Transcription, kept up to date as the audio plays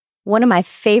One of my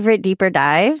favorite deeper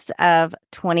dives of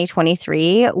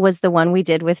 2023 was the one we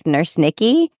did with Nurse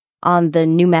Nikki on the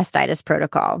new mastitis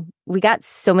protocol. We got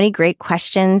so many great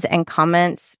questions and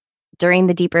comments during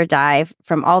the deeper dive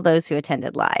from all those who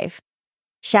attended live.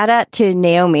 Shout out to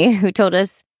Naomi, who told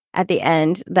us at the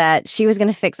end that she was going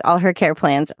to fix all her care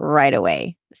plans right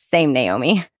away. Same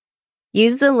Naomi.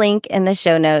 Use the link in the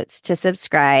show notes to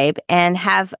subscribe and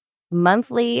have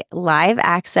monthly live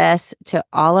access to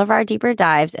all of our deeper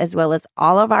dives, as well as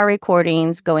all of our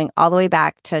recordings going all the way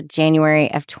back to January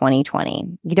of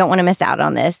 2020. You don't want to miss out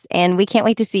on this, and we can't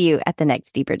wait to see you at the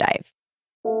next deeper dive.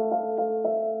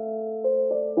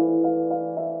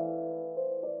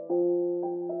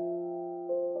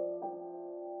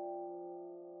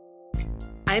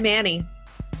 I'm Annie.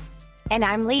 And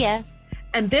I'm Leah.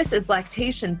 And this is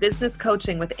Lactation Business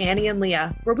Coaching with Annie and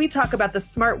Leah, where we talk about the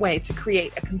smart way to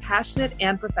create a compassionate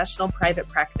and professional private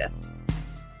practice.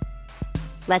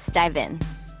 Let's dive in.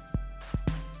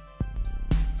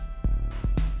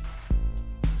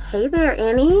 Hey there,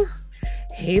 Annie.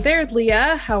 Hey there,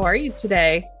 Leah. How are you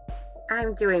today?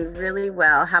 I'm doing really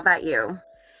well. How about you?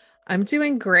 I'm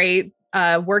doing great.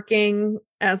 Working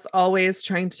as always,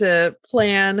 trying to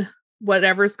plan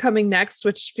whatever's coming next,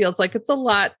 which feels like it's a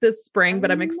lot this spring, but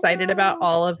I'm excited about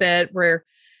all of it. We're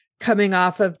coming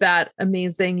off of that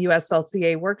amazing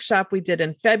USLCA workshop we did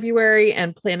in February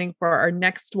and planning for our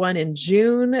next one in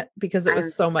June because it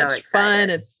was so much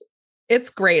fun. It's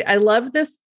great. I love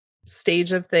this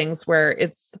stage of things where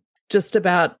it's just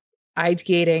about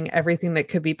ideating everything that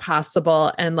could be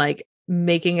possible and like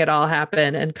making it all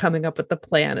happen and coming up with the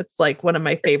plan. It's like one of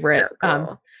my favorite. So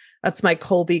cool. That's my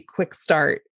Kolbe quick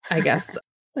start, I guess.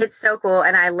 It's so cool.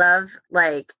 And I love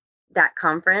like that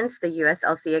conference, the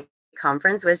USLCA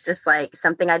conference was just like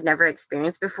something I'd never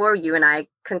experienced before. You and I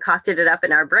concocted it up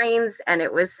in our brains and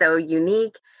it was so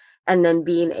unique. And then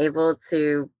being able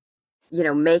to,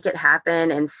 make it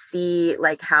happen and see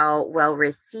like how well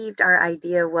received our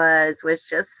idea was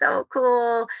just so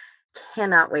cool.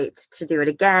 Cannot wait to do it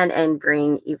again and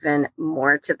bring even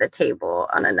more to the table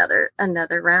on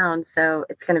another round. So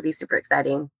it's going to be super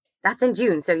exciting. That's in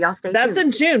June. So y'all stay tuned. That's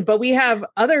in June, but we have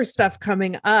other stuff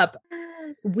coming up.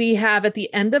 Yes. We have at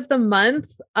the end of the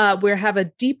month, we have a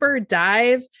deeper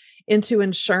dive into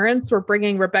insurance. We're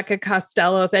bringing Rebecca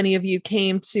Costello. If any of you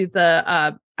came to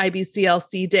the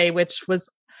IBCLC day, which was,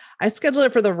 I scheduled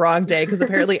it for the wrong day because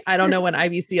apparently I don't know when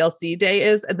IBCLC day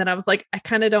is. And then I was like, I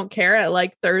kind of don't care. I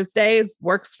like Thursdays,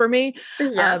 works for me.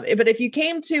 Yeah. But if you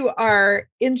came to our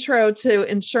intro to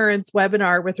insurance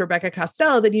webinar with Rebecca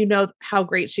Costello, then you know how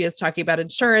great she is talking about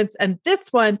insurance. And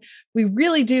this one, we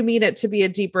really do mean it to be a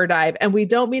deeper dive. And we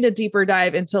don't mean a deeper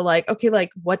dive into like, okay, like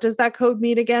what does that code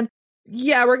mean again?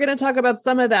 Yeah, we're going to talk about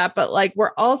some of that, but like,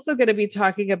 we're also going to be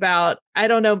talking about, I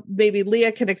don't know, maybe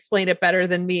Leah can explain it better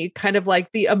than me, kind of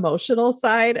like the emotional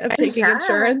side of taking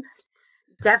insurance.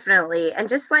 Definitely. And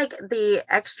just like the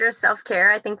extra self-care,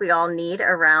 I think we all need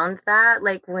around that.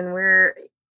 Like when we're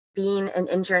being an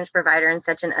insurance provider in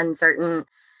such an uncertain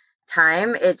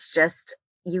time, it's just,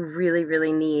 you really,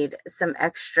 really need some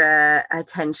extra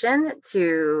attention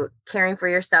to caring for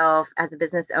yourself as a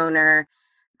business owner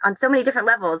on so many different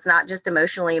levels, not just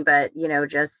emotionally, but,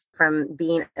 just from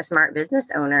being a smart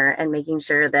business owner and making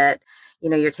sure that,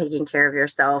 you're taking care of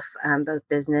yourself, both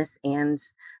business and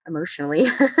emotionally.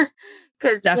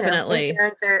 Because definitely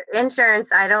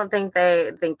insurance, I don't think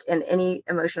they think in any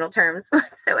emotional terms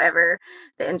whatsoever,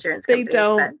 the insurance companies. They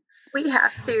don't. But we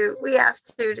have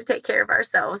to take care of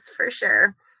ourselves for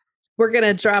sure. We're going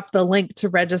to drop the link to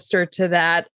register to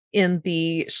that in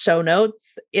the show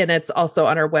notes. And it's also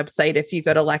on our website. If you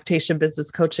go to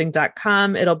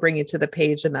lactationbusinesscoaching.com, it'll bring you to the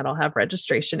page and that'll have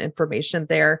registration information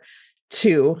there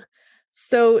too.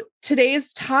 So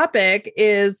today's topic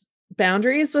is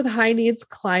boundaries with high needs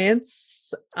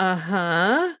clients.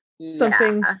 Yeah.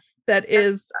 Something that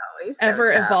is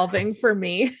ever tough. Evolving for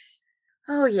me.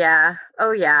 Oh yeah.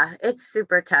 It's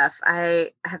super tough.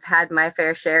 I have had my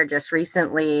fair share just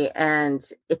recently, and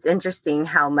it's interesting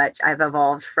how much I've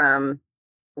evolved from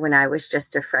when I was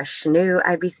just a fresh new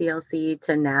IBCLC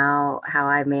to now how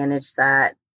I manage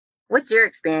that. What's your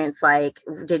experience like?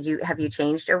 Have you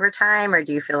changed over time, or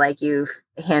do you feel like you've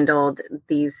handled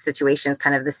these situations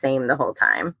kind of the same the whole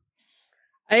time?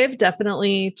 I have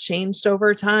definitely changed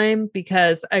over time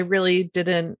because I really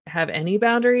didn't have any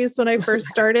boundaries when I first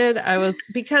started.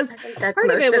 Because I think that's part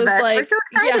most of it was us. like, We're so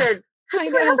excited. Yeah, I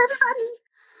just want to help everybody.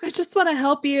 I just want to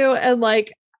help you. And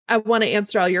like, I want to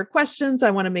answer all your questions.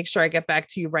 I want to make sure I get back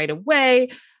to you right away.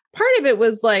 Part of it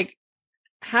was like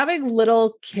having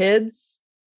little kids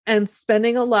and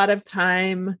spending a lot of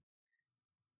time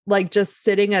like just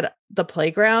sitting at the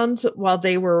playground while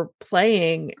they were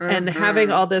playing and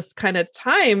having all this kind of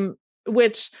time,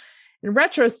 which in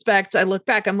retrospect, I look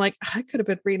back, I'm like, I could have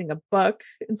been reading a book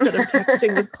instead of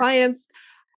texting with clients.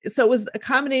 So it was a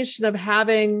combination of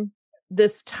having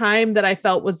this time that I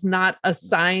felt was not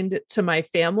assigned to my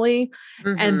family,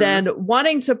 and then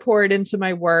wanting to pour it into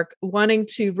my work, wanting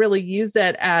to really use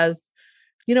it as,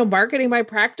 marketing my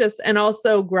practice and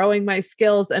also growing my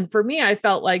skills. And for me, I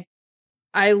felt like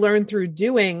I learned through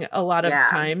doing a lot of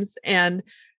times. And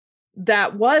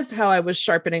that was how I was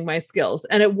sharpening my skills.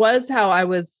 And it was how I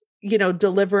was,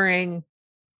 delivering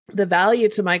the value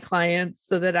to my clients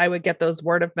so that I would get those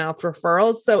word of mouth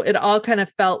referrals. So it all kind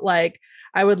of felt like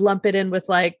I would lump it in with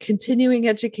like continuing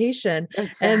education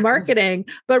and marketing.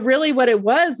 But really what it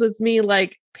was me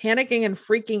like panicking and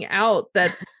freaking out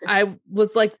that I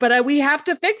was like, but we have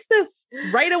to fix this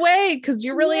right away because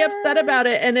you're really upset about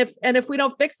it. And if we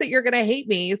don't fix it, you're going to hate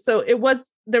me. So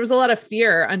there was a lot of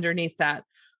fear underneath that.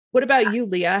 What about you,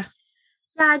 Leah?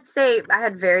 Yeah, I'd say I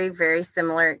had very, very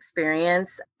similar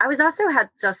experience. I was also had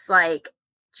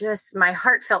just my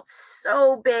heart felt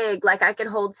so big, like I could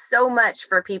hold so much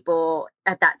for people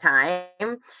at that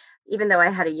time. Even though I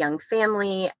had a young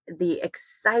family, the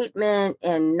excitement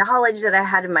and knowledge that I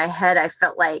had in my head, I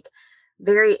felt like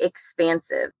very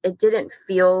expansive. It didn't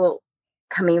feel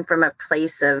coming from a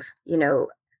place of,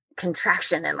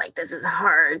 contraction and like, this is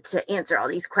hard to answer all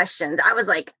these questions. I was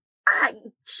like,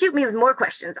 shoot me with more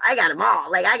questions. I got them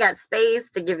all. Like I got space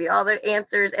to give you all the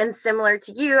answers. And similar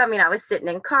to you, I mean, I was sitting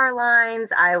in car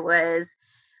lines. I was,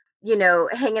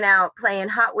 hanging out, playing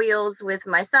Hot Wheels with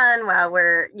my son while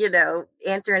we're,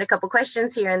 answering a couple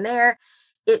questions here and there.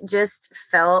 It just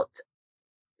felt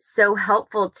so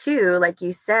helpful too. Like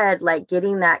you said, like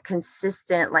getting that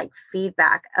consistent, like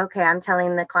feedback. Okay, I'm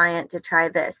telling the client to try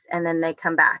this. And then they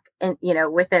come back and,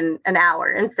 within an hour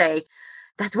and say,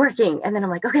 that's working. And then I'm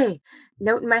like, okay,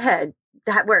 note in my head,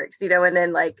 that works, and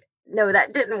then like, no,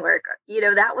 that didn't work.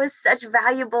 That was such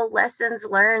valuable lessons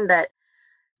learned that,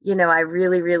 I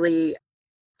really, really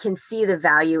can see the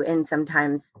value in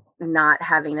sometimes not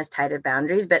having as tight of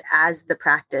boundaries. But as the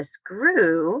practice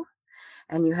grew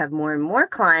and you have more and more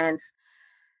clients,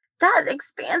 that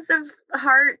expansive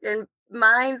heart and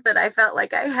mind that I felt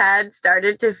like I had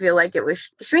started to feel like it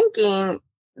was shrinking,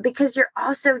 because you're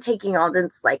also taking all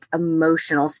this like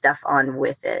emotional stuff on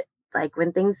with it. Like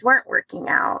when things weren't working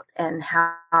out and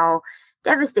how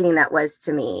devastating that was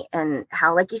to me, and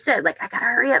how, like you said, like I got to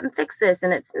hurry up and fix this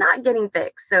and it's not getting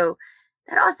fixed. So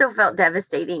that also felt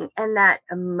devastating. And that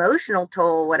emotional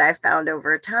toll, what I found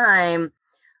over time,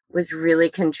 was really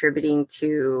contributing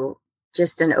to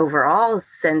just an overall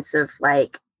sense of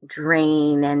like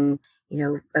drain, and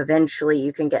eventually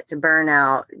you can get to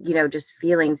burnout, just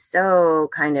feeling so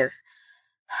kind of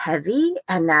heavy.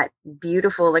 And that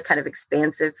beautiful, like kind of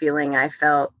expansive feeling I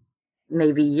felt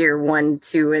maybe year 1,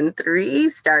 2, and 3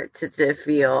 start to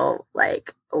feel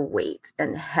like a weight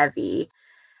and heavy.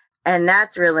 And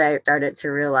that's really, I started to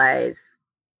realize,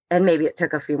 and maybe it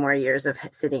took a few more years of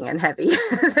sitting in heavy,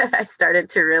 that I started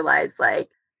to realize like,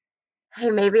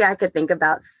 hey, maybe I could think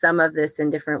about some of this in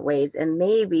different ways and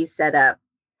maybe set up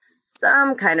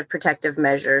some kind of protective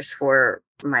measures for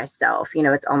myself.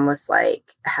 It's almost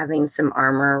like having some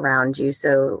armor around you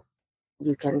so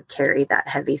you can carry that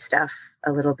heavy stuff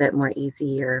a little bit more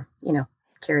easy, or,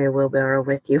 carry a wheelbarrow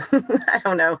with you. I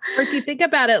don't know. Or if you think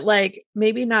about it, like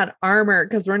maybe not armor,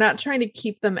 because we're not trying to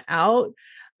keep them out.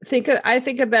 I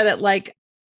think about it like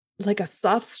a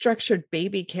soft structured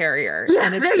baby carrier. Yeah,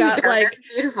 and it's got like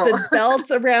the belt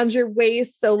around your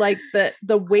waist. So like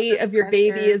the weight of your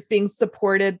baby is being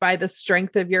supported by the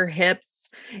strength of your hips.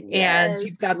 Yes, and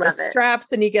you've got the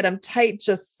straps and you get them tight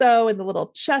just so, and the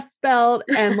little chest belt.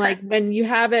 And like when you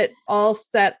have it all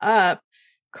set up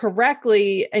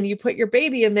correctly and you put your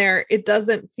baby in there, it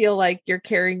doesn't feel like you're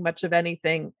carrying much of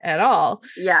anything at all.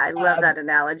 Yeah, I love that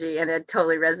analogy, and it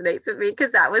totally resonates with me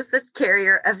because that was the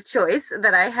carrier of choice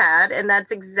that I had. And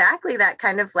that's exactly that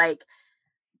kind of like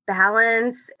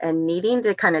balance and needing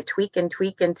to kind of tweak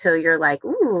until you're like,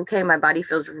 ooh, okay, my body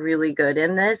feels really good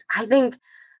in this. I think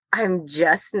I'm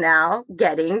just now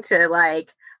getting to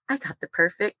like, I got the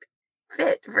perfect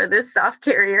fit for this soft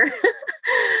carrier.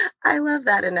 I love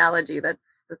that analogy. That's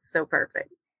so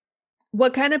perfect.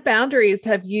 What kind of boundaries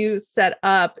have you set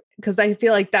up? Because I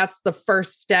feel like that's the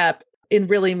first step in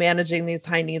really managing these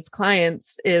high needs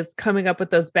clients, is coming up with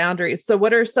those boundaries. So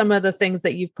what are some of the things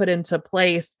that you've put into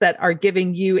place that are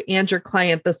giving you and your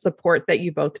client the support that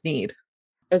you both need?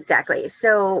 Exactly.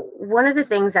 So one of the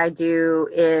things I do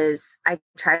is I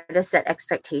try to set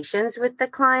expectations with the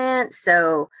client.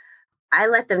 So I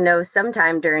let them know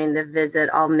sometime during the visit.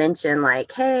 I'll mention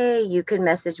like, hey, you can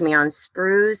message me on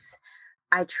Spruce.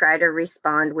 I try to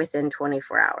respond within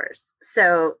 24 hours.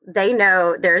 So they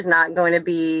know there's not going to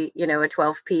be, a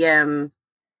 12 p.m.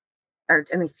 or,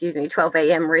 12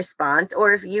 a.m. response.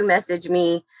 Or if you message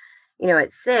me,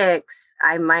 at 6,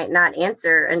 I might not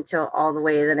answer until all the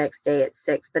way the next day at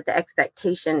 6. But the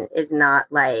expectation is not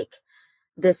like,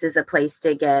 this is a place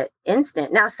to get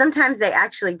instant. Now, sometimes they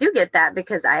actually do get that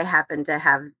because I happen to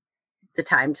have the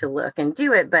time to look and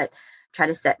do it, but try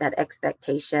to set that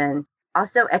expectation.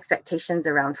 Also, expectations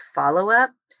around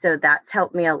follow-up. So that's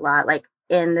helped me a lot. Like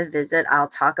in the visit, I'll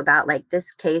talk about like,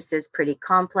 this case is pretty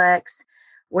complex.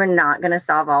 We're not going to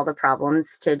solve all the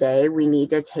problems today. We need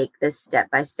to take this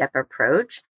step-by-step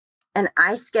approach. And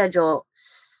I schedule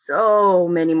so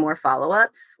many more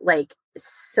follow-ups, like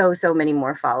so many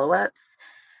more follow-ups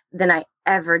than I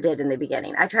ever did in the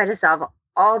beginning. I try to solve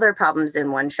all their problems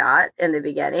in one shot in the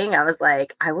beginning. I was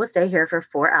like, I will stay here for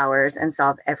 4 hours and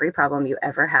solve every problem you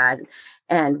ever had.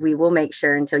 And we will make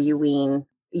sure until you wean,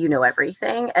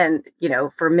 everything. And,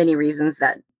 for many reasons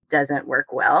that doesn't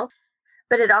work well.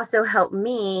 But it also helped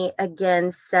me,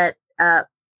 again, set up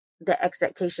the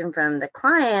expectation from the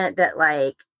client that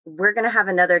like, we're going to have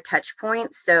another touch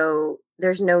point. So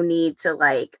there's no need to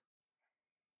like,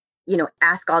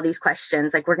 ask all these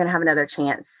questions. Like we're going to have another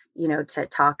chance, to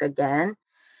talk again.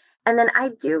 And then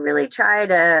I do really try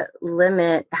to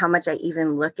limit how much I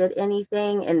even look at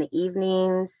anything in the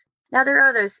evenings. Now, there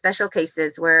are those special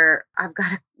cases where I've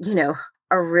got,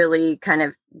 a really kind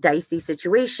of dicey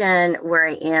situation where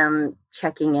I am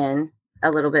checking in a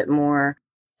little bit more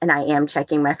and I am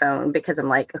checking my phone because I'm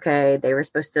like, okay, they were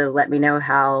supposed to let me know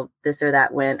how this or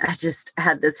that went. I just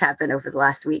had this happen over the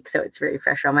last week, so it's very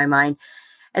fresh on my mind.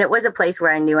 And it was a place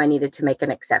where I knew I needed to make an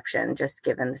exception, just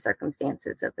given the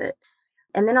circumstances of it.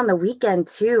 And then on the weekend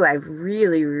too, I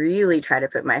really, really try to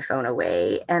put my phone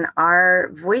away. And our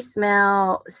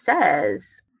voicemail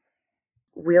says,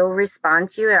 we'll respond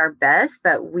to you at our best,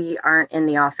 but we aren't in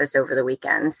the office over the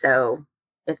weekend. So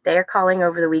if they're calling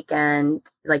over the weekend,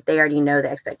 like they already know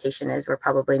the expectation is we're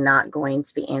probably not going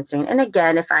to be answering. And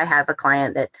again, if I have a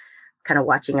client that kind of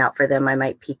watching out for them, I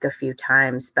might peek a few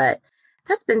times, but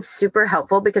that's been super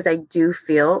helpful because I do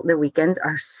feel the weekends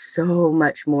are so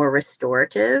much more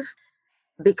restorative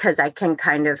because I can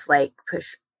kind of like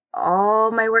push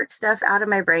all my work stuff out of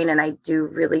my brain. And I do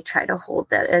really try to hold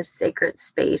that as sacred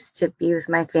space to be with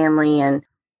my family and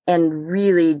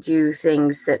really do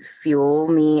things that fuel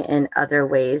me in other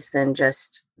ways than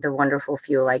just the wonderful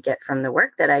fuel I get from the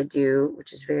work that I do,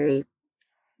 which is very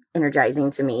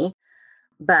energizing to me.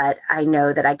 But I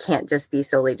know that I can't just be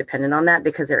solely dependent on that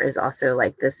because there is also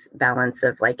like this balance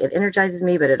of like, it energizes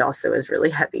me, but it also is really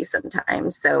heavy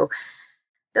sometimes. So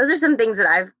those are some things that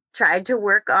I've tried to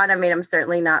work on. I mean, I'm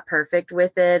certainly not perfect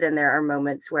with it. And there are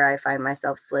moments where I find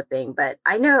myself slipping, but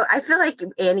I feel like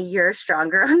Annie, you're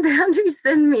stronger on boundaries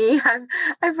than me.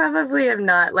 I probably am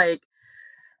not like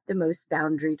the most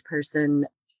boundaried person,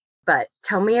 but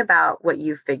tell me about what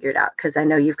you've figured out. Cause I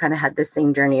know you've kind of had the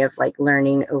same journey of like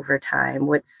learning over time.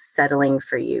 What's settling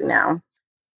for you now?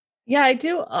 Yeah, I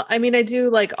do. I mean, I do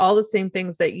like all the same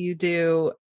things that you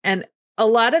do. And a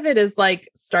lot of it is like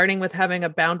starting with having a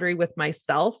boundary with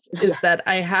myself is Yes. that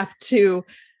I have to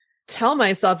tell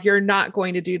myself you're not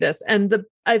going to do this. And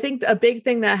I think a big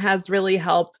thing that has really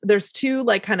helped, there's two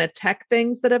like kind of tech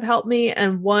things that have helped me.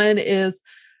 And one is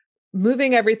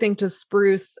moving everything to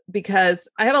Spruce because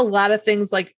I have a lot of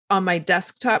things like on my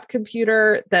desktop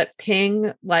computer that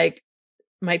ping like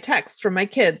my texts from my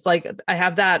kids. Like I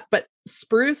have that, but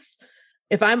Spruce,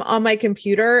 if I'm on my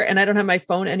computer and I don't have my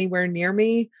phone anywhere near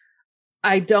me,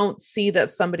 I don't see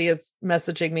that somebody is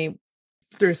messaging me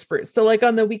through Spruce. So like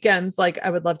on the weekends, like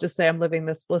I would love to say I'm living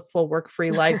this blissful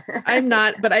work-free life. I'm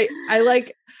not, but I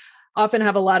like often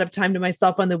have a lot of time to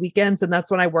myself on the weekends. And that's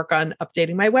when I work on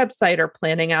updating my website or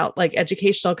planning out like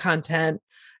educational content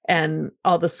and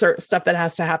all the stuff that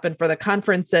has to happen for the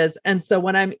conferences. And so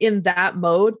when I'm in that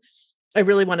mode, I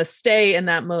really want to stay in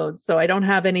that mode. So I don't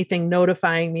have anything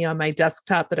notifying me on my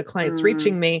desktop that a client's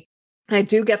reaching me. I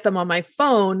do get them on my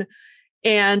phone.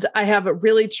 And I have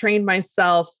really trained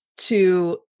myself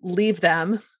to leave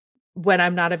them when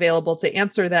I'm not available to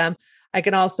answer them. I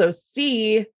can also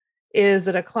see, is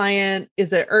it a client?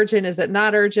 Is it urgent? Is it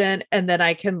not urgent? And then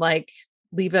I can like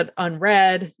leave it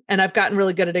unread. And I've gotten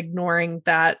really good at ignoring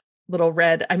that little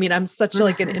red. I mean, I'm such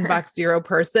like an inbox zero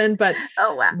person, but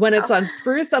Oh, wow. When it's on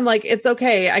Spruce, I'm like, it's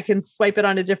okay. I can swipe it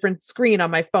on a different screen on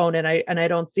my phone and I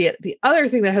don't see it. The other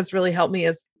thing that has really helped me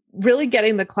is really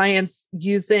getting the clients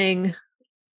using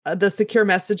the secure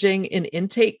messaging in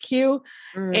intake queue.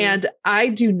 And I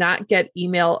do not get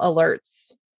email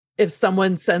alerts if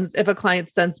a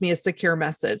client sends me a secure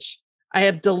message. I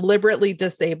have deliberately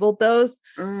disabled those.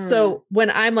 So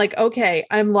when I'm like, okay,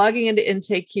 I'm logging into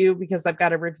intake queue because I've got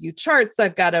to review charts,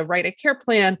 I've got to write a care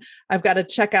plan, I've got to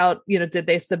check out, did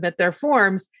they submit their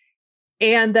forms?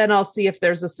 And then I'll see if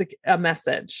there's a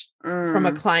message from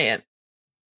a client.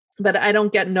 But I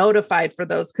don't get notified for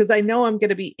those because I know I'm going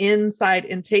to be inside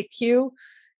intake queue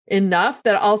enough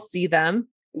that I'll see them.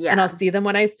 And I'll see them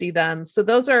when I see them. So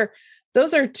those are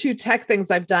two tech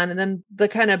things I've done. And then the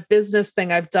kind of business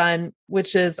thing I've done,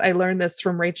 which is I learned this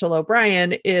from Rachel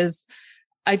O'Brien, is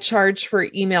I charge for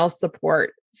email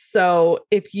support. So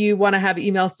if you want to have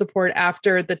email support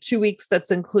after the 2 weeks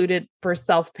that's included for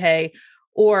self-pay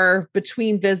or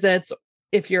between visits,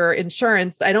 if you're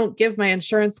insurance, I don't give my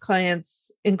insurance clients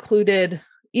included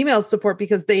email support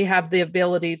because they have the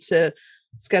ability to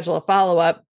schedule a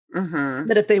follow-up.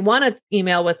 But if they want to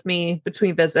email with me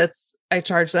between visits, I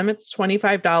charge them. It's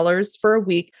 $25 for a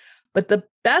week. But the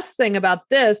best thing about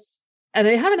this, and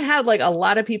I haven't had like a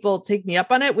lot of people take me up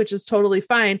on it, which is totally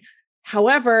fine.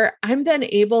 However, I'm then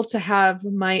able to have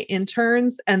my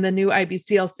interns and the new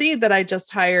IBCLC that I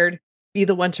just hired be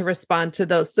the one to respond to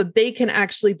those. So they can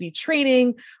actually be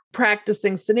training,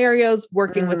 practicing scenarios,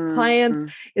 working with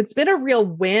clients. It's been a real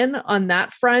win on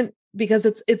that front because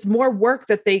it's more work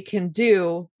that they can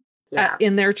do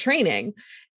in their training.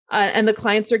 And the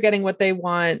clients are getting what they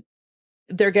want.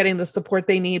 They're getting the support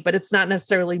they need, but it's not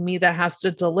necessarily me that has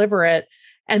to deliver it.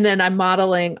 And then I'm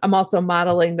also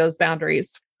modeling those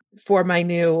boundaries for my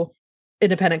new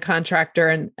independent contractor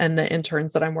and the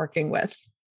interns that I'm working with.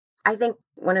 I think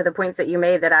one of the points that you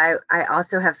made that I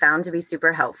also have found to be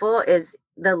super helpful is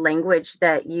the language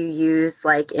that you use,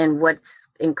 like in what's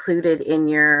included in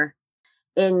your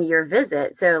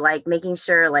visit. So like making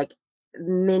sure like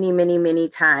many, many, many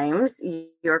times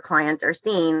your clients are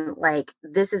seeing like,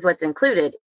 this is what's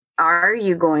included. Are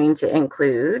you going to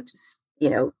include,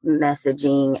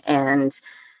 messaging and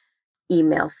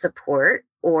email support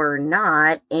or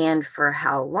not? And for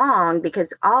how long?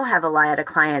 Because I'll have a lot of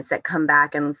clients that come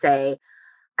back and say,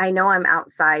 I know I'm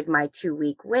outside my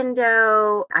 2-week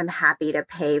window. I'm happy to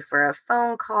pay for a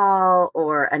phone call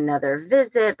or another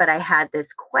visit, but I had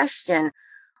this question,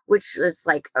 which was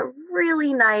like a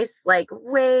really nice, like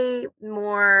way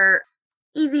more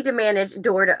easy to manage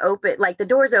door to open. Like the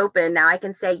door's open. Now I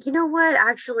can say, you know what,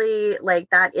 actually, like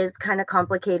that is kind of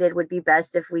complicated. Would be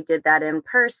best if we did that in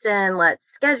person. Let's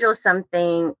schedule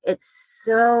something. It's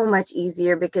so much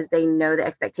easier because they know the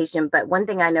expectation. But one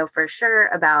thing I know for sure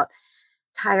about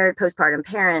tired postpartum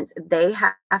parents, they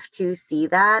have to see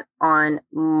that on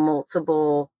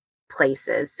multiple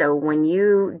places. So when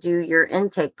you do your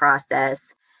intake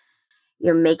process,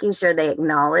 you're making sure they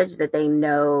acknowledge that they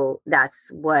know that's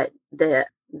what the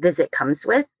visit comes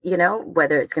with,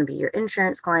 whether it's going to be your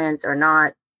insurance clients or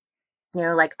not.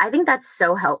 Like I think that's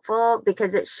so helpful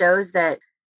because it shows that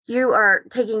you are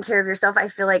taking care of yourself. I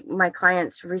feel like my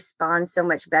clients respond so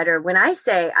much better when I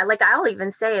say, I'll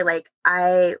even say like,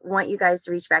 I want you guys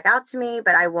to reach back out to me,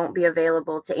 but I won't be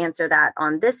available to answer that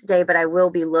on this day, but I will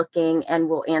be looking and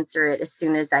will answer it as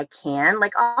soon as I can.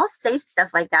 Like I'll say stuff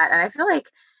like that. And I feel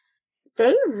like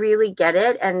they really get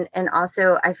it. And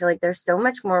also I feel like they're so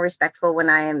much more respectful when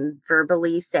I am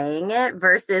verbally saying it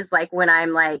versus like when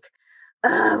I'm like,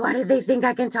 why do they think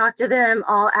I can talk to them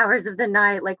all hours of the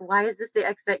night? Like, why is this the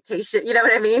expectation? You know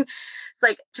what I mean? It's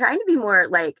like trying to be more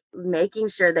like making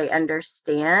sure they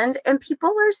understand. And people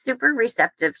are super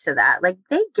receptive to that. Like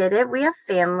they get it. We have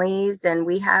families and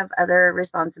we have other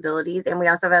responsibilities and we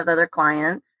also have other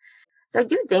clients. So I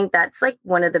do think that's like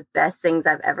one of the best things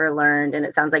I've ever learned. And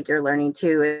it sounds like you're learning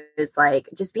too, is like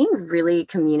just being really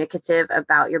communicative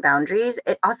about your boundaries.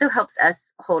 It also helps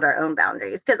us hold our own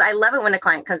boundaries. Cause I love it when a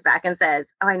client comes back and says,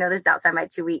 oh, I know this is outside my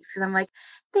 2 weeks. Cause I'm like,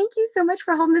 thank you so much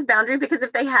for holding this boundary. Because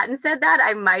if they hadn't said that,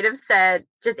 I might've said,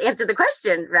 just answer the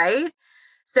question. Right.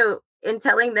 So in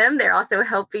telling them, they're also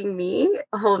helping me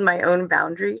hold my own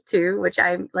boundary too, which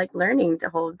I'm like learning to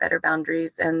hold better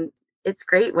boundaries. And it's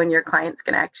great when your clients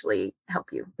can actually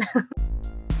help you.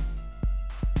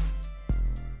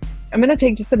 I'm going to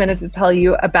take just a minute to tell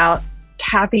you about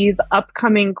Kathy's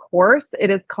upcoming course.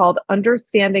 It is called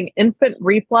Understanding Infant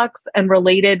Reflux and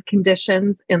Related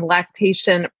Conditions in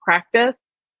Lactation Practice.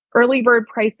 Early bird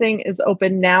pricing is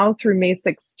open now through May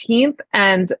 16th,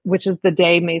 and which is the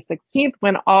day, May 16th,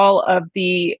 when all of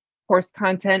the course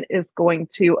content is going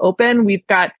to open. We've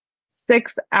got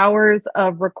 6 hours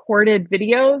of recorded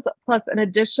videos plus an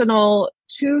additional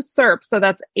 2 SERPs. So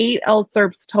that's 8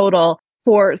 LSERPs total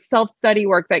for self-study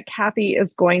work that Kathy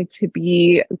is going to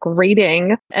be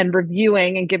grading and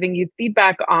reviewing and giving you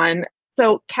feedback on.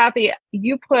 So Kathy,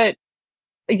 you put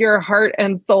your heart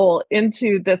and soul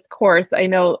into this course. I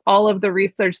know all of the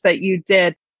research that you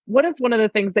did. What is one of the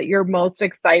things that you're most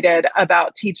excited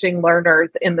about teaching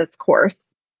learners in this course?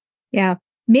 Yeah,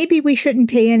 maybe we shouldn't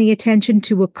pay any attention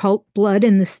to occult blood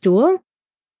in the stool.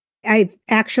 I've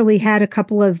actually had a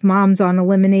couple of moms on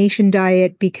elimination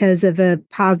diet because of a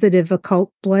positive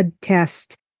occult blood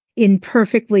test in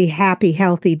perfectly happy,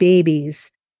 healthy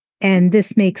babies. And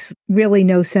this makes really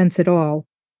no sense at all.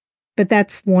 But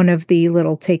that's one of the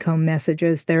little take-home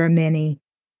messages. There are many.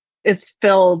 It's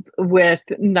filled with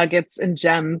nuggets and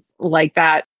gems like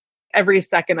that. Every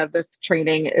second of this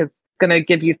training is going to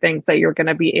give you things that you're going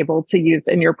to be able to use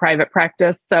in your private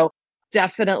practice. So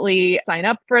definitely sign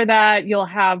up for that. You'll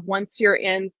have, once you're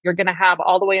in, you're going to have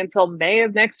all the way until May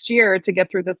of next year to get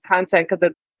through this content, because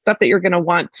it's stuff that you're going to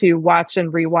want to watch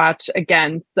and rewatch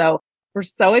again. So we're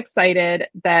so excited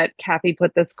that Kathy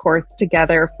put this course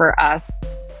together for us.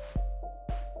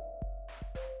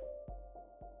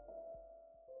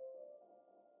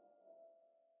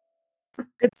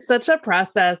 It's such a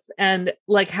process, and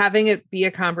like having it be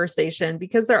a conversation,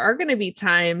 because there are going to be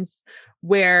times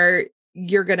where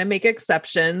you're going to make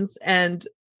exceptions. And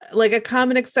like a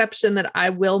common exception that I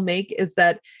will make is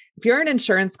that if you're an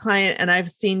insurance client and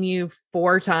I've seen you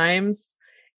 4 times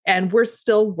and we're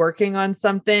still working on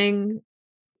something,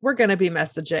 we're going to be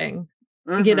messaging,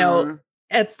 you know,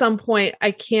 at some point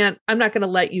I'm not going to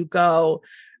let you go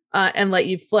and let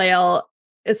you flail,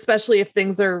 especially if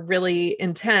things are really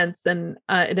intense and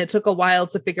it took a while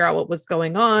to figure out what was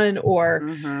going on, or,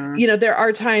 you know, there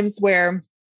are times where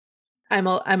I'm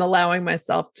allowing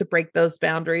myself to break those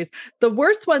boundaries. The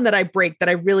worst one that I break, that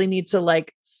I really need to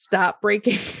like stop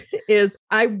breaking, is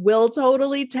I will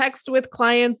totally text with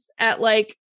clients at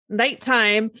like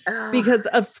nighttime because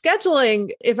of scheduling.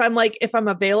 If I'm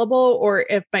available, or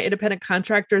if my independent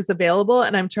contractor is available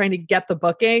and I'm trying to get the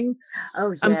booking.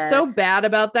 Oh, yes. I'm so bad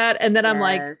about that. And then I'm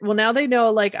like, well, now they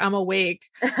know like I'm awake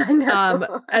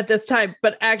at this time,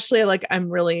 but actually like I'm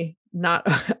really not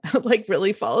like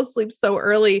really fall asleep so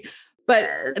early. But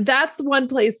that's one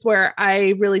place where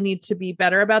I really need to be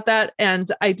better about that. And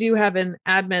I do have an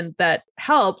admin that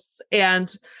helps,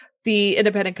 and the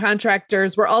independent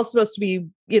contractors, we're all supposed to be,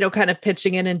 you know, kind of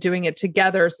pitching in and doing it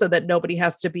together so that nobody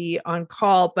has to be on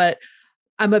call. But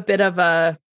I'm a bit of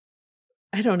a,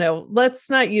 I don't know, let's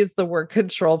not use the word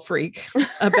control freak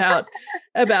about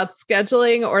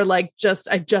scheduling, or like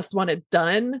I just want it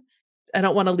done. I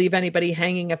don't want to leave anybody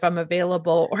hanging if I'm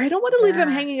available, or I don't want to leave them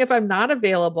hanging if I'm not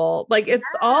available. Like it's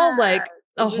all like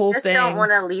a whole thing. You just don't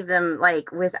want to leave them like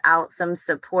without some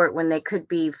support when they could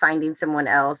be finding someone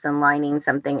else and lining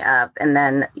something up. And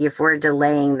then if we're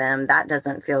delaying them, that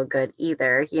doesn't feel good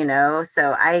either, you know?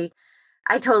 So I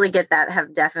totally get that.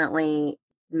 Have definitely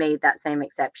made that same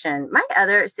exception. My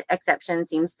other exception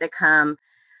seems to come,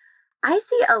 I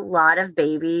see a lot of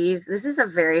babies. This is a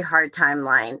very hard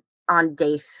timeline on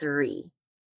day 3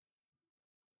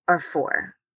 or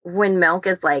 4, when milk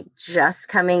is like just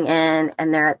coming in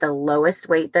and they're at the lowest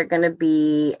weight they're going to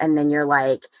be. And then you're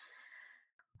like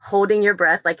holding your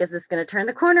breath. Like, is this going to turn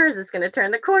the corner? Is this going to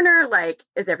turn the corner? Like,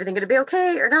 is everything going to be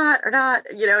okay or not,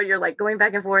 you know, you're like going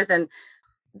back and forth. And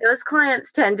those clients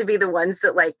tend to be the ones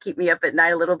that like keep me up at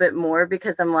night a little bit more,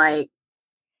 because I'm like,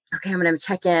 okay, I'm going to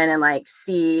check in and like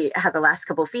see how the last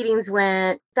couple feedings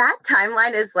went. That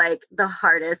timeline is like the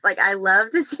hardest. Like I love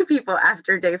to see people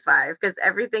after day 5, because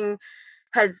everything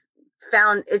has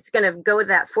found it's going to go to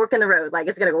that fork in the road. Like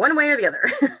it's going to go one way or the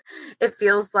other. It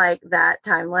feels like that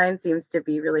timeline seems to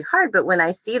be really hard. But when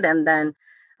I see them, then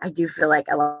I do feel like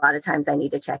a lot of times I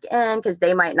need to check in, because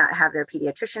they might not have their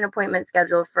pediatrician appointment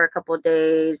scheduled for a couple of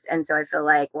days. And so I feel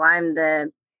like, well, I'm the,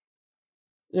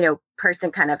 you know,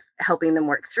 person kind of helping them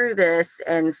work through this.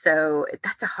 And so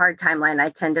that's a hard timeline. I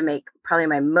tend to make probably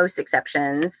my most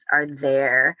exceptions are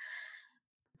there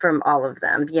from all of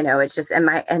them. You know, it's just, and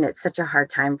it's such a hard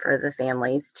time for the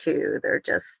families too. They're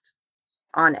just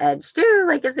on edge too.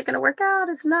 Like, is it going to work out?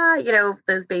 It's not, you know,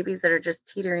 those babies that are just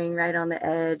teetering right on the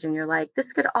edge, and you're like,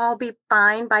 this could all be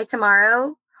fine by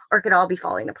tomorrow, or it could all be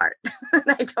falling apart.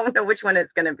 I don't know which one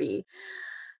it's going to be.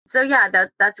 So yeah,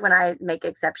 that's when I make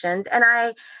exceptions. And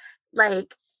I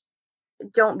like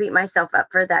don't beat myself up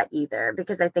for that either,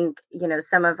 because I think, you know,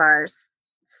 some of our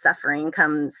suffering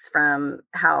comes from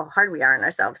how hard we are on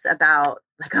ourselves about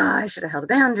like, oh, I should have held a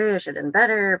boundary, I should have done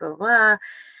better, blah, blah, blah.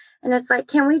 And it's like,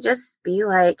 can we just be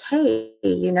like, hey,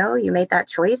 you know, you made that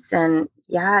choice, and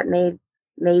yeah, it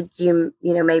made you,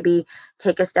 you know, maybe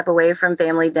take a step away from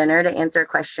family dinner to answer a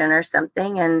question or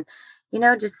something. And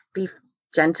just be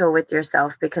gentle with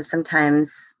yourself, because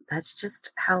sometimes that's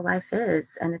just how life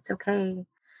is and it's okay.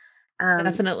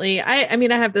 Definitely. I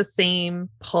mean, I have the same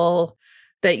pull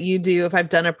that you do. If I've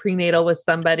done a prenatal with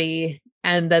somebody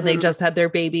and then they just had their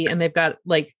baby and they've got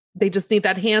they just need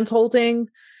that hand holding.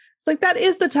 It's like, that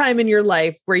is the time in your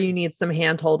life where you need some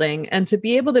hand holding, and to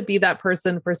be able to be that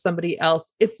person for somebody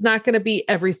else. It's not going to be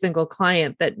every single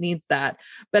client that needs that,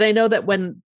 but I know that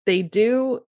when they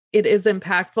do, it is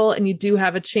impactful, and you do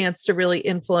have a chance to really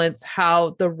influence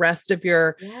how the rest of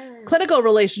your clinical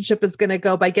relationship is going to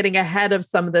go by getting ahead of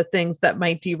some of the things that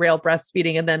might derail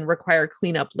breastfeeding and then require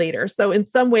cleanup later. So in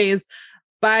some ways,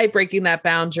 by breaking that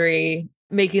boundary,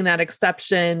 making that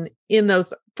exception in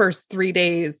those first 3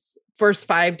 days, first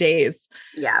 5 days,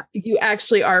 you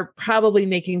actually are probably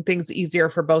making things easier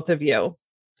for both of you.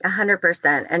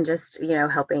 100%. And just,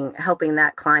 helping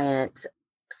that client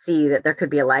see that there could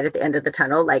be a light at the end of the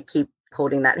tunnel, like keep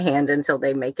holding that hand until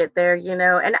they make it there,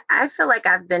 and I feel like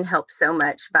I've been helped so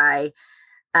much by,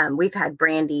 we've had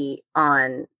Brandy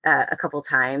on a couple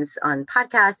times on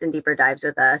podcasts and deeper dives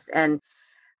with us. And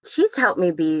she's helped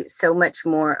me be so much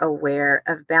more aware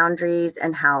of boundaries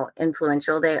and how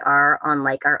influential they are on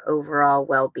our overall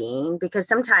well-being. Because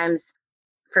sometimes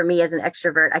for me as an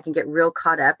extrovert, I can get real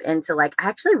caught up into I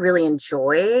actually really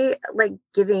enjoy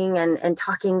giving and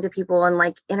talking to people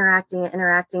and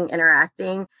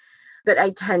interacting. But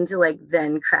I tend to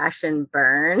then crash and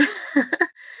burn.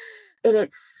 And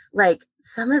it's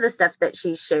some of the stuff that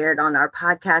she shared on our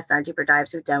podcast and our deeper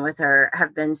dives we've done with her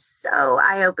have been so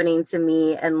eye-opening to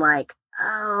me. And I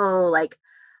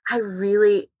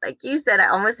really, like you said, I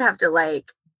almost have to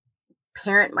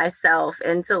parent myself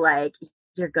into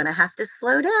you're going to have to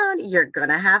slow down. You're going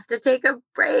to have to take a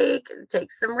break,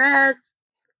 take some rest,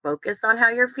 focus on how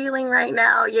you're feeling right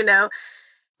now.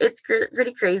 It's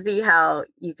pretty crazy how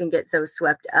you can get so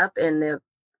swept up in the,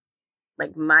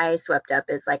 my swept up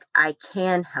is I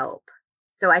can help.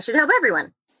 So I should help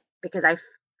everyone because I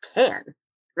can,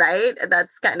 right?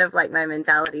 That's kind of my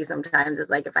mentality sometimes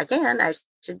is if I can, I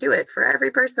should do it for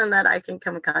every person that I can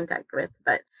come in contact with.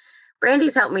 But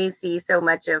Brandy's helped me see so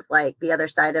much of the other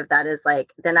side of that is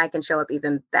then I can show up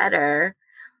even better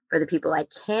for the people I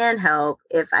can help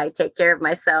if I take care of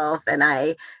myself and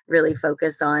I really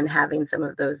focus on having some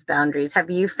of those boundaries. Have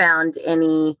you found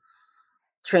any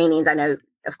trainings? I know,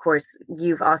 of course,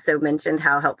 you've also mentioned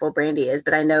how helpful Brandy is,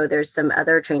 but I know there's some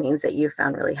other trainings that you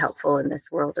found really helpful in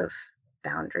this world of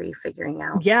boundary figuring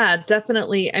out. Yeah,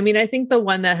 definitely. I mean, I think the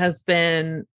one that has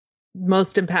been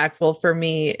most impactful for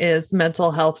me is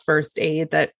mental health first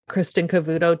aid that Kristen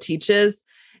Cavuto teaches,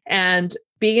 and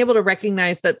being able to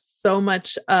recognize that so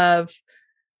much of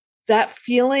that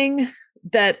feeling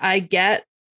that I get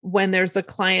when there's a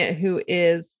client who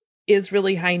is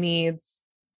really high needs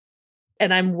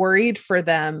and I'm worried for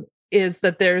them is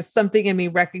that there's something in me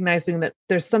recognizing that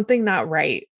there's something not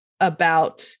right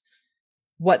about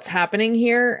what's happening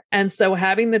here. And so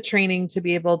having the training to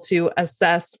be able to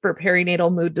assess for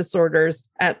perinatal mood disorders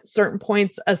at certain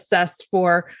points, assess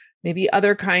for maybe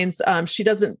other kinds. She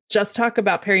doesn't just talk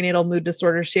about perinatal mood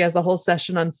disorders. She has a whole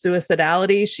session on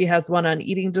suicidality. She has one on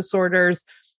eating disorders,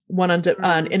 one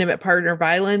on intimate partner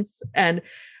violence, and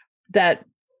that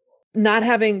not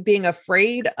being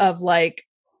afraid of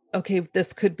okay,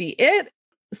 this could be it.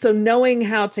 So knowing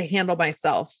how to handle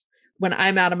myself when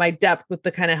I'm out of my depth with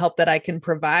the kind of help that I can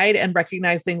provide, and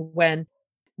recognizing when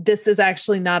this is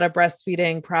actually not a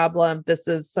breastfeeding problem, this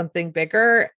is something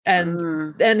bigger,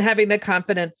 and then having the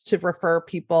confidence to refer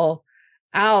people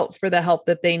out for the help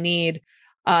that they need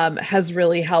has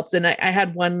really helped. And I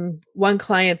had one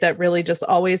client that really just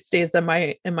always stays in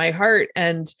my heart.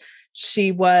 And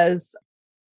she was,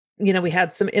 we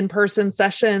had some in-person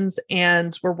sessions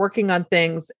and we're working on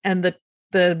things, and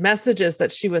the messages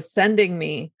that she was sending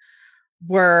me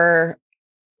were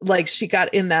she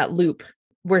got in that loop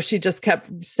where she just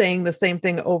kept saying the same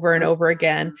thing over and over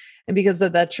again. And because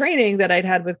of the training that I'd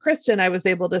had with Kristen, I was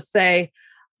able to say,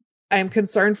 I'm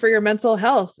concerned for your mental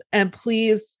health, and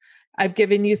please, I've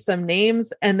given you some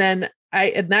names. And then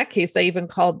in that case, I even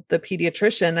called the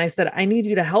pediatrician. I said, I need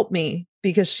you to help me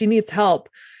because she needs help.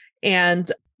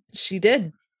 And she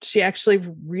did. She actually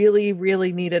really,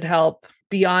 really needed help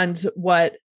beyond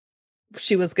what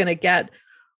she was going to get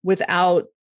without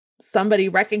somebody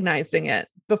recognizing it.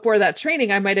 Before that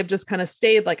training, I might have just kind of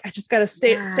stayed I just got to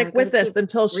stick with this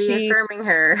until reaffirming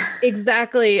her.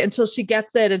 Exactly. Until she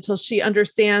gets it, until she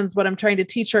understands what I'm trying to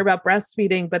teach her about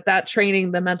breastfeeding. But that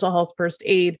training, the mental health first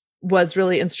aid, was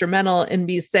really instrumental in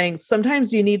me saying,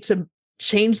 sometimes you need to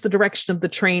change the direction of the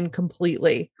train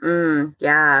completely.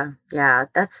 Yeah.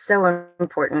 That's so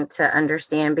important to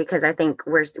understand, because I think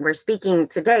we're speaking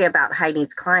today about high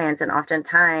needs clients, and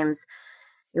oftentimes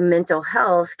your mental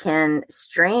health can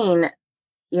strain,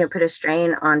 put a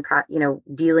strain on,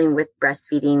 dealing with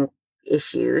breastfeeding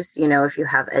issues, if you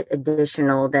have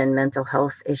additional then mental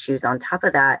health issues on top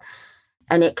of that.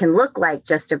 And it can look like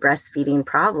just a breastfeeding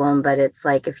problem, but it's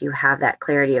like, if you have that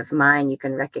clarity of mind, you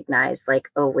can recognize like,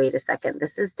 oh, wait a second,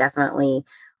 this is definitely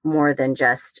more than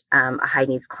just a high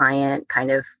needs client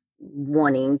kind of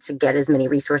wanting to get as many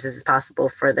resources as possible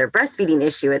for their breastfeeding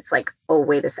issue. It's like, oh,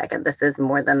 wait a second, this is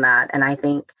more than that. And I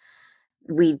think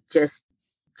we just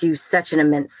do such an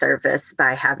immense service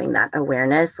by having that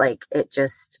awareness. Like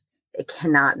it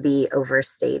cannot be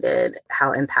overstated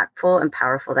how impactful and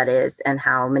powerful that is, and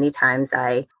how many times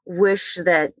I wish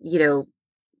that,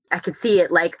 I could see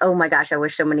it like, oh my gosh, I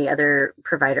wish so many other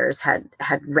providers had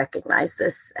recognized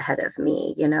this ahead of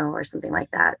me, or something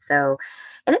like that. So,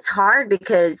 and it's hard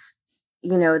because,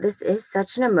 this is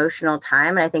such an emotional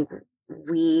time. And I think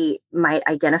we might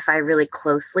identify really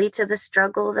closely to the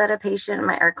struggle that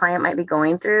our client might be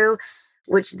going through,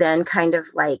 which then kind of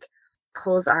like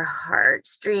pulls our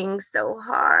heartstrings so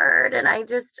hard. And I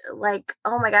just like,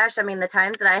 oh my gosh, I mean, the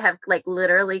times that I have like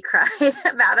literally cried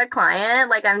about a client,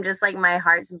 like I'm just like, my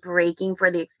heart's breaking for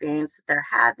the experience that they're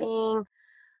having.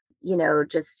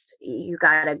 Just you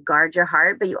got to guard your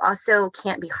heart, but you also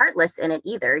can't be heartless in it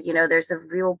either. There's a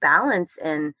real balance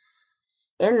in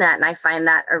that. And I find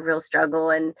that a real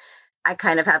struggle. And I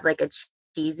kind of have like a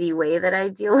cheesy way that I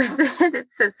deal with it.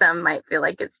 So some might feel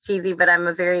like it's cheesy, but I'm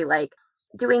a very like,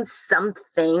 doing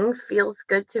something feels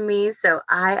good to me. So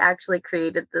I actually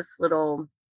created this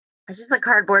it's just a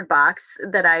cardboard box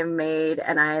that I made,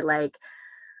 and I like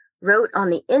wrote on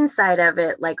the inside of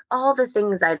it, like all the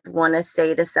things I'd want to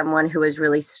say to someone who is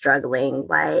really struggling.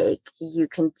 Like, you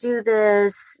can do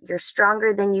this. You're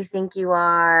stronger than you think you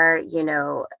are.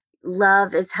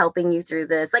 Love is helping you through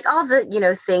this. Like all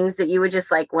the, things that you would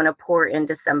just like want to pour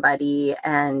into somebody.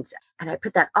 And I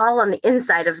put that all on the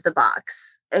inside of the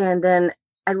box. And then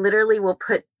I literally will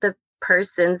put the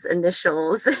person's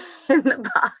initials in the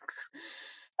box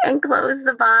and close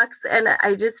the box. And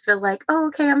I just feel like, oh,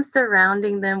 okay, I'm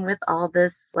surrounding them with all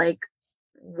this like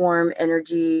warm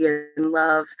energy and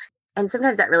love. And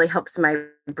sometimes that really helps my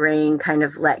brain kind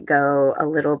of let go a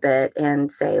little bit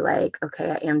and say like,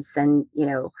 okay, I am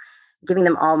giving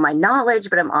them all my knowledge,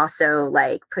 but I'm also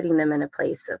like putting them in a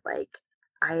place of like,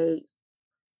 I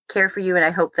care for you and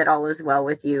I hope that all is well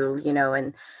with you,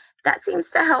 and that seems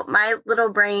to help my little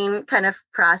brain kind of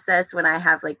process when I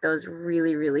have like those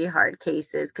really, really hard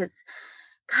cases, because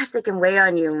gosh, they can weigh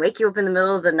on you and wake you up in the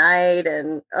middle of the night.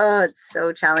 And oh, it's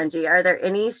so challenging. Are there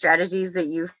any strategies that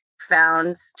you've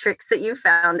found, tricks that you've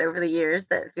found over the years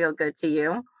that feel good to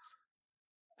you?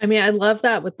 I mean, I love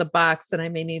that with the box, and I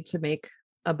may need to make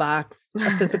a box,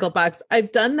 a physical box.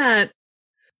 I've done that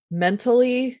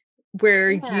mentally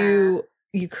where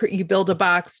you build a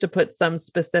box to put some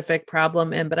specific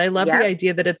problem in, but I love the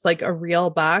idea that it's like a real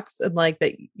box and like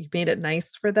that you made it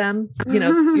nice for them.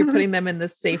 You're putting them in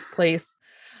this safe place.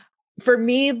 For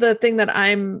me, the thing that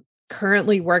I'm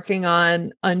currently working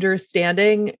on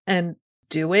understanding and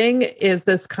doing is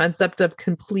this concept of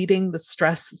completing the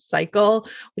stress cycle,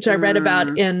 which I read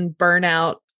about in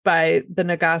Burnout by the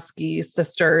Nagoski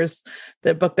sisters,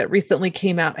 the book that recently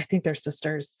came out. I think they're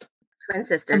sisters. Twin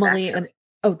sisters, Emily actually.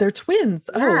 Oh, they're twins.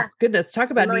 Yeah. Oh, goodness.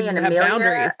 Talk about Emily needing and to have Amelia,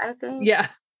 boundaries. I think.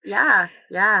 Yeah.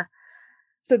 Yeah.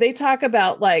 So they talk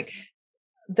about like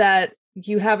that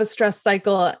you have a stress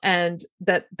cycle and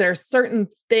that there's certain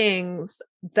things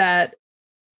that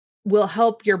will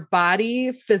help your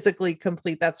body physically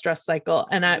complete that stress cycle.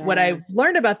 And what I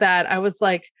learned about that, I was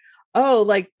like, oh,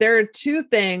 like there are two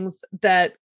things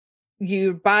that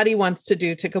your body wants to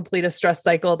do to complete a stress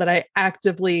cycle that I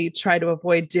actively try to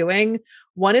avoid doing.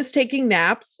 One is taking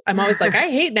naps. I'm always like, I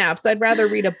hate naps. I'd rather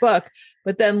read a book,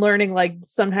 but then learning like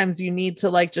sometimes you need to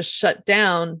like just shut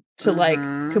down to like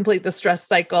complete the stress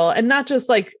cycle, and not just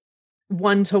like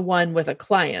one-to-one with a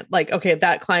client. Like, okay,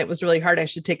 that client was really hard, I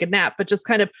should take a nap, but just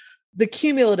kind of the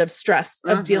cumulative stress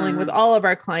of dealing with all of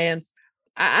our clients.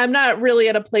 I'm not really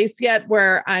at a place yet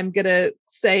where I'm going to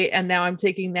say, and now I'm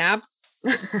taking naps.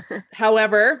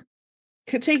 However,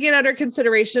 could take it under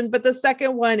consideration. But the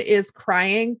second one is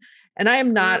crying. And I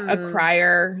am not a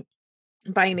crier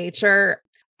by nature.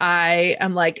 I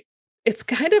am like, it's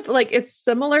kind of like, it's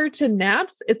similar to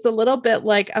naps. It's a little bit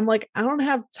like, I'm like, I don't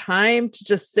have time to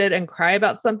just sit and cry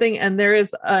about something. And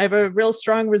I have a real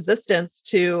strong resistance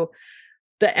to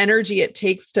the energy it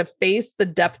takes to face the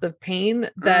depth of pain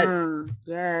that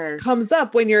yes. comes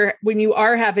up when you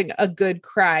are having a good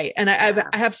cry. And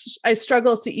I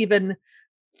struggle to even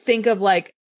think of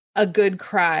like a good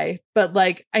cry, but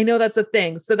like, I know that's a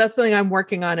thing. So that's something I'm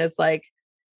working on, is like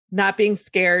not being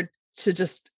scared to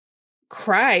just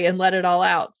cry and let it all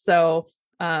out. So,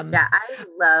 yeah, I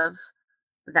love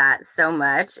that so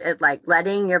much. It like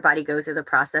letting your body go through the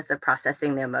process of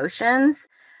processing the emotions.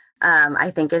 I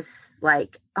think is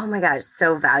like, oh my gosh,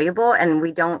 so valuable. And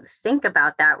we don't think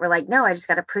about that. We're like, no, I just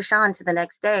got to push on to the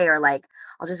next day, or like,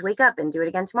 I'll just wake up and do it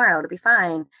again tomorrow. It'll be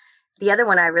fine. The other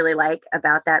one I really like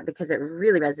about that, because it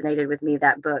really resonated with me,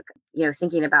 that book, you know,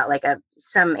 thinking about like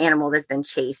some animal that's been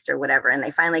chased or whatever, and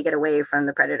they finally get away from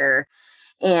the predator,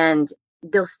 and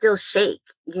they'll still shake,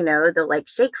 you know, they'll like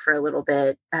shake for a little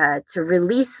bit to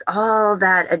release all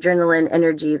that adrenaline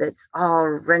energy that's all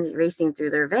racing through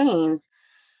their veins.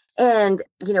 And,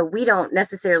 you know, we don't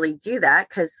necessarily do that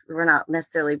because we're not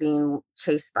necessarily being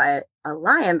chased by a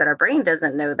lion, but our brain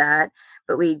doesn't know that.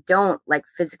 But we don't like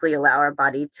physically allow our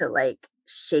body to like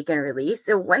shake and release.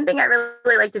 So one thing I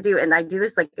really like to do, and I do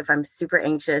this like if I'm super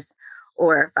anxious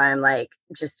or if I'm like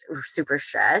just super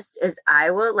stressed, is I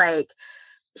will like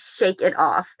shake it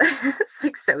off. It's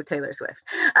like so Taylor Swift.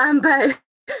 But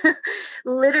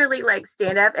literally like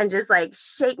stand up and just like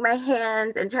shake my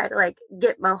hands and try to like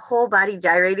get my whole body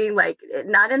gyrating, like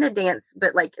not in a dance,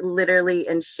 but like literally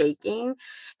in shaking.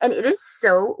 And it is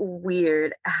so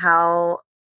weird how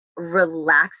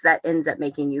relaxed that ends up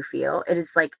making you feel. It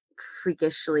is like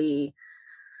freakishly,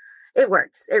 it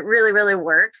works. It really, really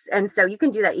works. And so you can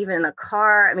do that even in the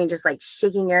car. I mean, just like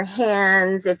shaking your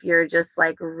hands if you're just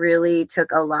like really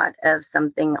took a lot of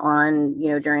something on,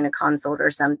 you know, during a consult or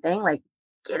something, like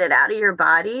get it out of your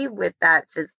body with that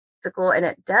physical. And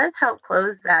it does help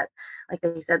close that, like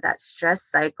they said, that stress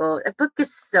cycle. The book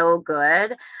is so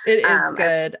good. It is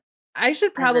good. I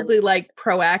should probably like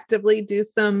proactively do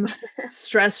some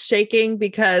stress shaking,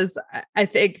 because I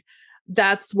think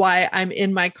that's why I'm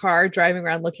in my car driving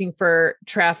around looking for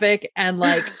traffic and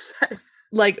like, yes.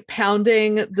 like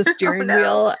pounding the steering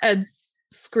wheel and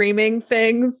screaming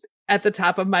things at the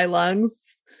top of my lungs.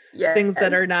 Yes. Things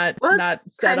that are not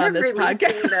said on this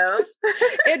podcast.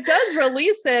 It does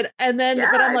release it. And then,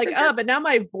 but I'm like, but now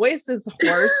my voice is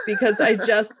hoarse because I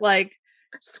just like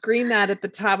scream that at the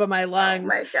top of my lungs. Oh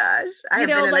my gosh. I've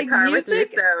been in like the car music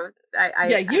with you, so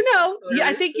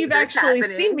I think you've actually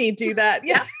seen me do that.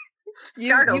 Yeah.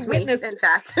 Startled me, in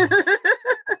fact.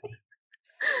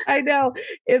 I know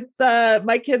it's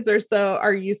my kids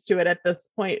are used to it at this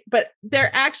point, but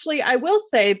they're actually, I will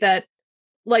say that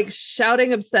like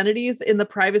shouting obscenities in the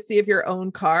privacy of your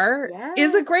own car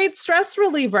is a great stress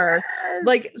reliever.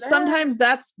 Sometimes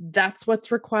that's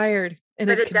what's required. And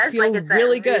but it does feel like it's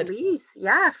really good. Release.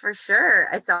 Yeah, for sure.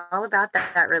 It's all about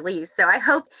that release. So I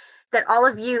hope that all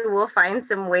of you will find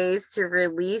some ways to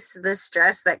release the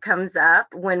stress that comes up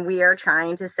when we are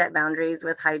trying to set boundaries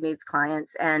with high needs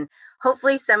clients, and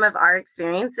hopefully some of our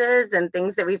experiences and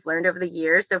things that we've learned over the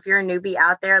years. So if you're a newbie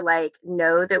out there, like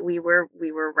know that we were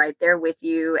right there with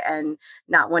you and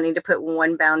not wanting to put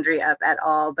one boundary up at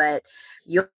all, but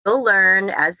you'll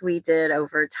learn as we did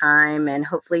over time. And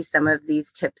hopefully some of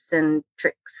these tips and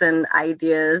tricks and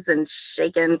ideas and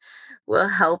shaking will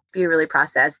help you really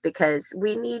process, because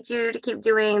we need you to keep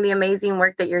doing the amazing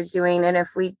work that you're doing. And if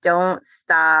we don't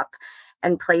stop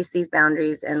and place these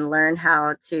boundaries and learn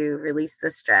how to release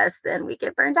the stress, then we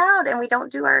get burned out and we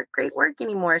don't do our great work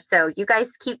anymore. So you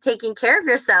guys keep taking care of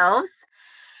yourselves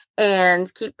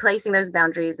and keep placing those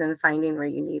boundaries and finding where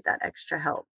you need that extra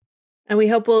help. And we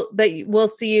hope we'll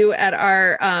see you at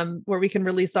our where we can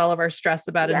release all of our stress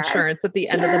about insurance at the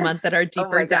end of the month at our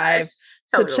deeper dive.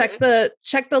 So check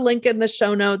the link in the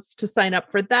show notes to sign up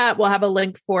for that. We'll have a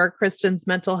link for Kristen's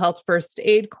mental health first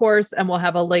aid course, and we'll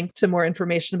have a link to more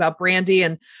information about Brandy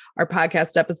and our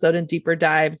podcast episode and deeper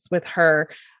dives with her.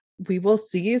 We will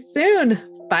see you soon.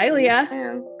 Bye,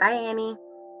 Leah. Bye, Annie.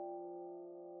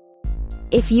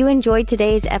 If you enjoyed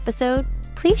today's episode,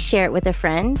 please share it with a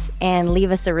friend and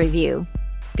leave us a review.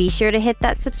 Be sure to hit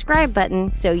that subscribe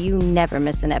button so you never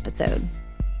miss an episode.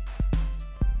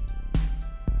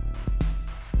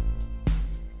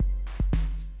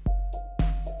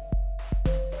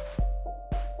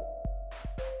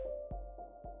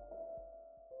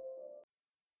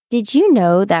 Did you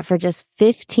know that for just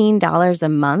 $15 a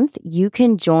month, you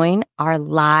can join our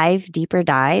live deeper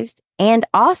dives and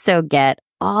also get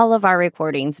all of our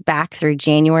recordings back through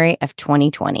January of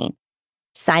 2020?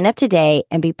 Sign up today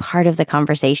and be part of the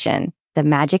conversation. The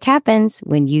magic happens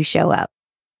when you show up.